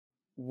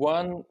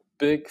one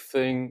big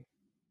thing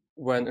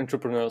when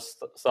entrepreneurs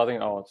starting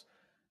out,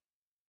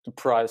 the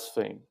price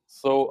thing.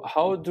 So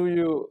how do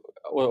you,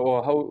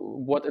 or how,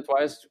 what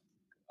advice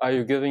are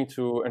you giving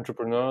to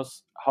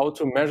entrepreneurs how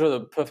to measure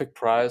the perfect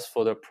price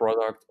for their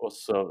product or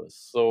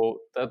service?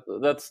 So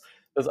that's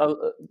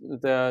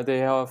they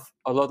have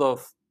a lot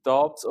of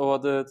doubts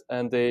about it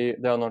and they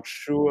are not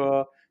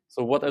sure.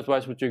 So what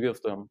advice would you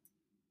give them?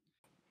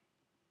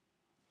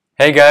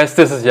 Hey guys,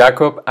 this is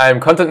Jakob. I'm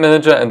content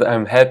manager and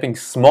I'm helping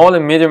small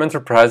and medium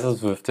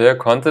enterprises with their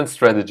content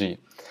strategy.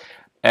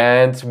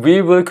 And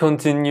we will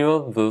continue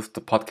with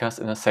the podcast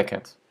in a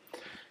second.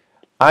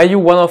 Are you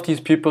one of these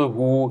people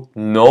who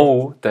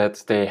know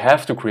that they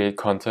have to create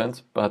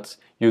content, but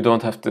you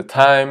don't have the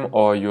time,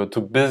 or you're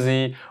too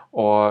busy,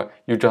 or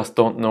you just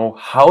don't know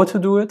how to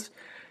do it?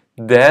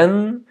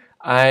 Then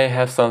I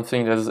have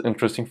something that is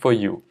interesting for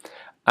you.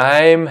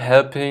 I'm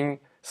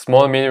helping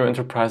small and medium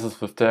enterprises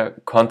with their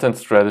content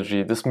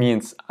strategy. This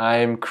means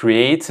I'm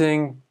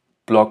creating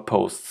blog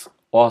posts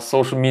or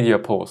social media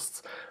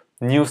posts,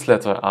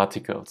 newsletter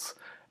articles,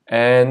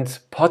 and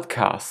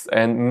podcasts,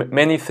 and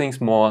many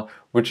things more,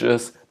 which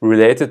is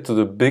related to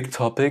the big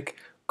topic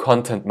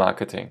content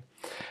marketing.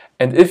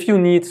 And if you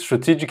need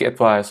strategic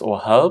advice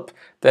or help,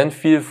 then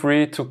feel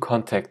free to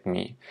contact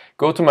me.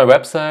 Go to my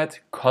website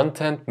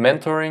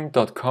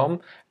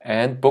contentmentoring.com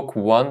and book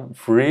one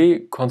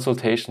free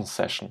consultation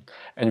session,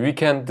 and we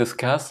can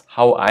discuss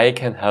how I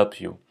can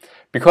help you.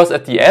 Because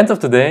at the end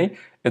of the day,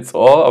 it's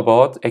all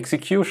about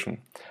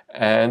execution,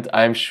 and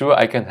I'm sure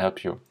I can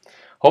help you.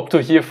 Hope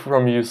to hear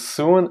from you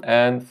soon,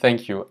 and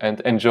thank you,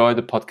 and enjoy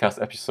the podcast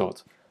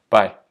episode.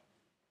 Bye.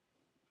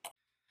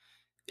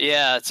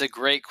 Yeah, it's a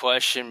great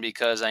question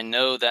because I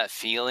know that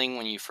feeling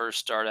when you first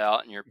start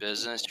out in your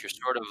business. You're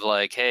sort of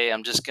like, hey,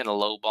 I'm just going to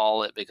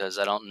lowball it because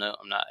I don't know.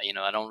 I'm not,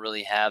 I don't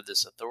really have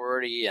this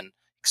authority and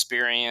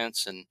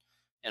experience and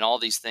all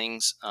these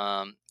things.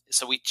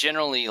 So we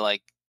generally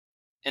like,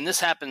 and this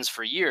happens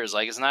for years.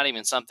 Like, it's not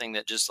even something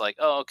that just like,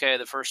 oh, okay,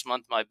 the first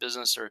month of my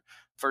business or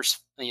first,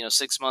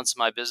 6 months of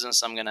my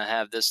business, I'm going to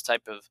have this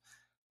type of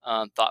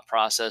thought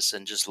process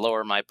and just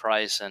lower my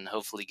price and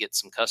hopefully get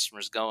some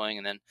customers going.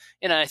 And then,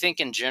 I think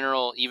in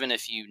general, even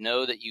if you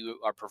know that you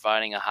are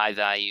providing a high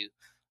value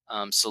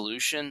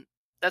solution,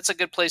 that's a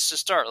good place to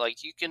start.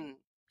 Like you can,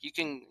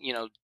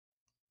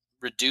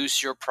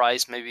 reduce your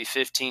price maybe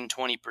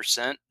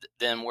 15-20%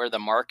 than where the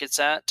market's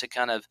at to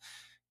kind of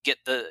get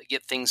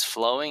things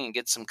flowing and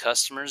get some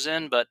customers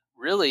in. But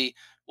really,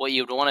 what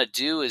you would want to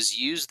do is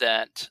use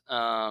that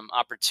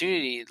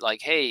opportunity.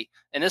 Like, hey,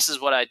 and this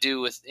is what I do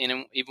with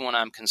even when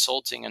I'm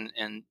consulting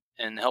and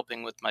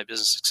helping with my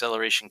business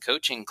acceleration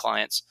coaching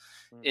clients.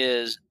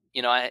 Is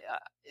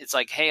it's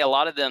like, hey, a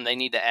lot of them, they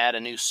need to add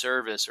a new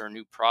service or a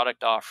new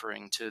product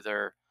offering to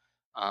their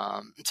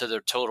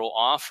total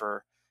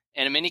offer.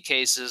 And in many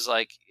cases,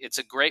 like, it's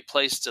a great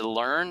place to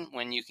learn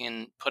when you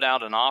can put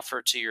out an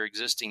offer to your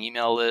existing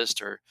email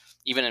list or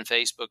even in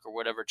Facebook or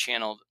whatever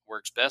channel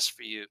works best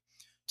for you,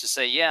 to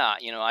say, yeah,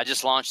 I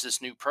just launched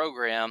this new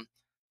program.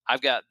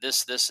 I've got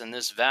this, and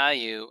this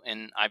value,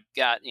 and I've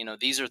got,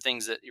 these are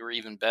things that are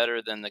even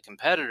better than the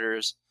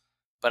competitors,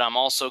 but I'm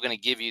also going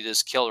to give you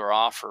this killer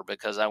offer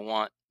because I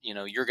want,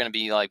 you're going to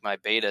be like my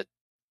beta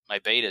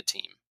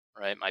team,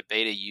 right? My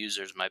beta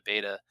users, my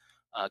beta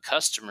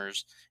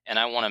customers, and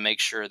I want to make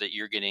sure that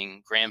you're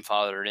getting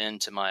grandfathered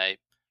into my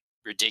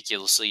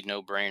ridiculously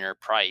no-brainer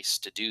price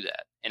to do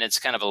that. And it's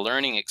kind of a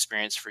learning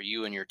experience for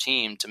you and your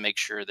team to make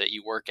sure that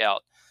you work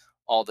out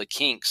all the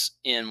kinks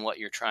in what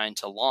you're trying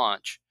to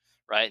launch,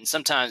 right? And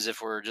sometimes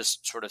if we're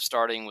just sort of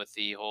starting with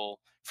the whole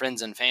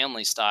friends and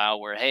family style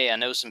where, hey, I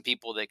know some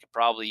people that could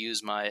probably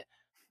use my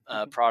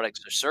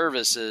products or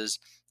services,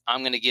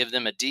 I'm going to give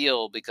them a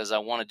deal because I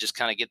want to just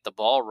kind of get the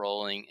ball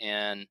rolling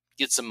and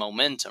get some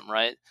momentum,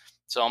 right?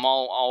 So I'm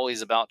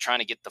always about trying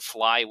to get the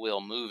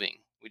flywheel moving.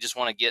 We just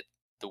want to get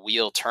the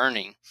wheel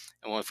turning.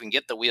 And if we can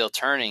get the wheel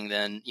turning,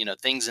 then,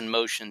 things in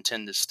motion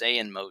tend to stay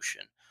in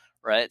motion,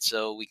 right?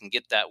 So we can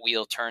get that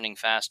wheel turning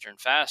faster and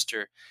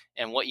faster.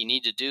 And what you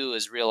need to do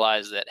is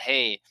realize that,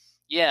 hey,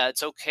 yeah,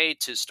 it's okay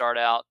to start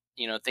out,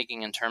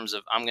 thinking in terms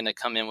of, I'm going to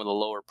come in with a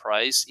lower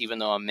price, even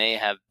though I may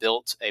have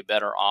built a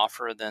better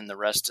offer than the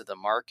rest of the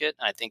market.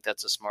 I think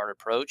that's a smart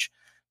approach.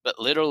 But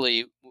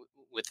literally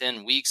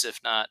within weeks, if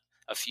not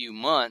a few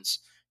months,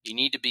 you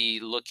need to be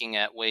looking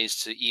at ways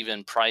to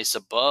even price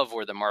above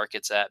where the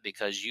market's at,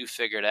 because you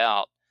figured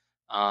out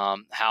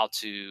how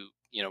to,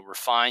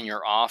 refine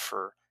your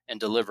offer and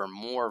deliver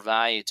more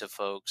value to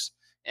folks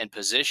and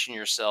position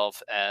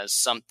yourself as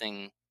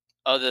something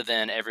other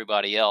than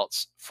everybody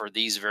else for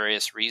these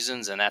various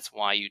reasons. And that's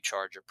why you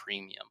charge a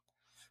premium.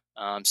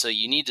 So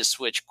you need to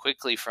switch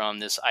quickly from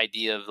this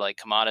idea of like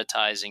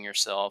commoditizing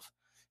yourself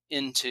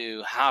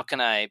into, how can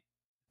I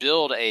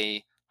build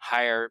a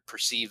higher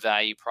perceived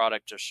value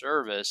product or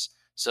service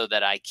so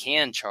that I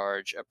can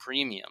charge a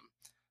premium.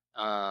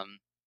 Um,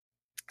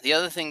 the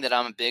other thing that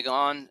I'm big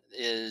on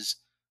is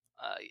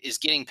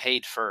getting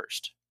paid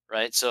first,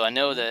 right? So I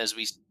know that as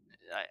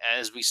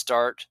we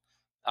start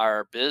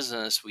our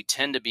business, we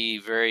tend to be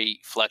very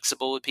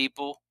flexible with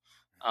people.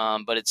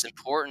 But it's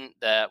important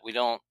that we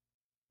don't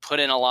put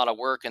in a lot of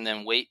work and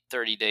then wait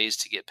 30 days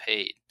to get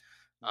paid.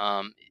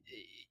 Um,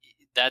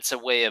 that's a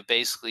way of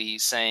basically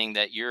saying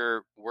that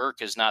your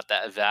work is not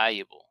that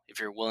valuable if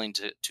you're willing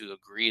to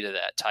agree to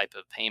that type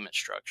of payment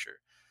structure.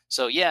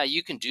 So yeah,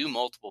 you can do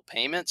multiple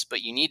payments,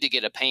 but you need to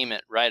get a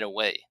payment right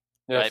away,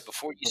 right? Yes.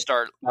 Before you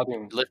start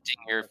Starting. lifting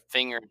your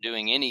finger and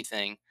doing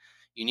anything,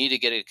 you need to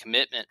get a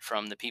commitment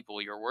from the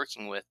people you're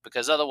working with,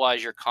 because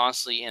otherwise you're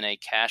constantly in a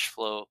cash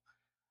flow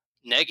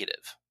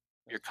negative.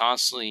 You're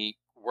constantly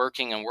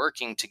working and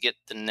working to get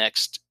the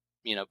next,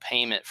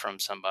 payment from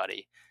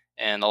somebody.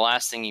 And the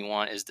last thing you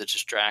want is the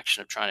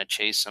distraction of trying to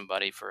chase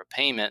somebody for a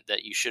payment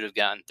that you should have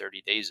gotten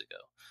 30 days ago.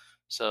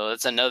 So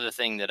that's another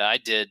thing that I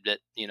did that,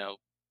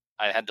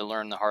 I had to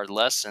learn the hard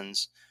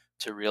lessons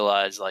to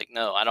realize, like,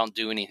 no, I don't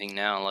do anything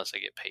now unless I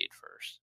get paid first.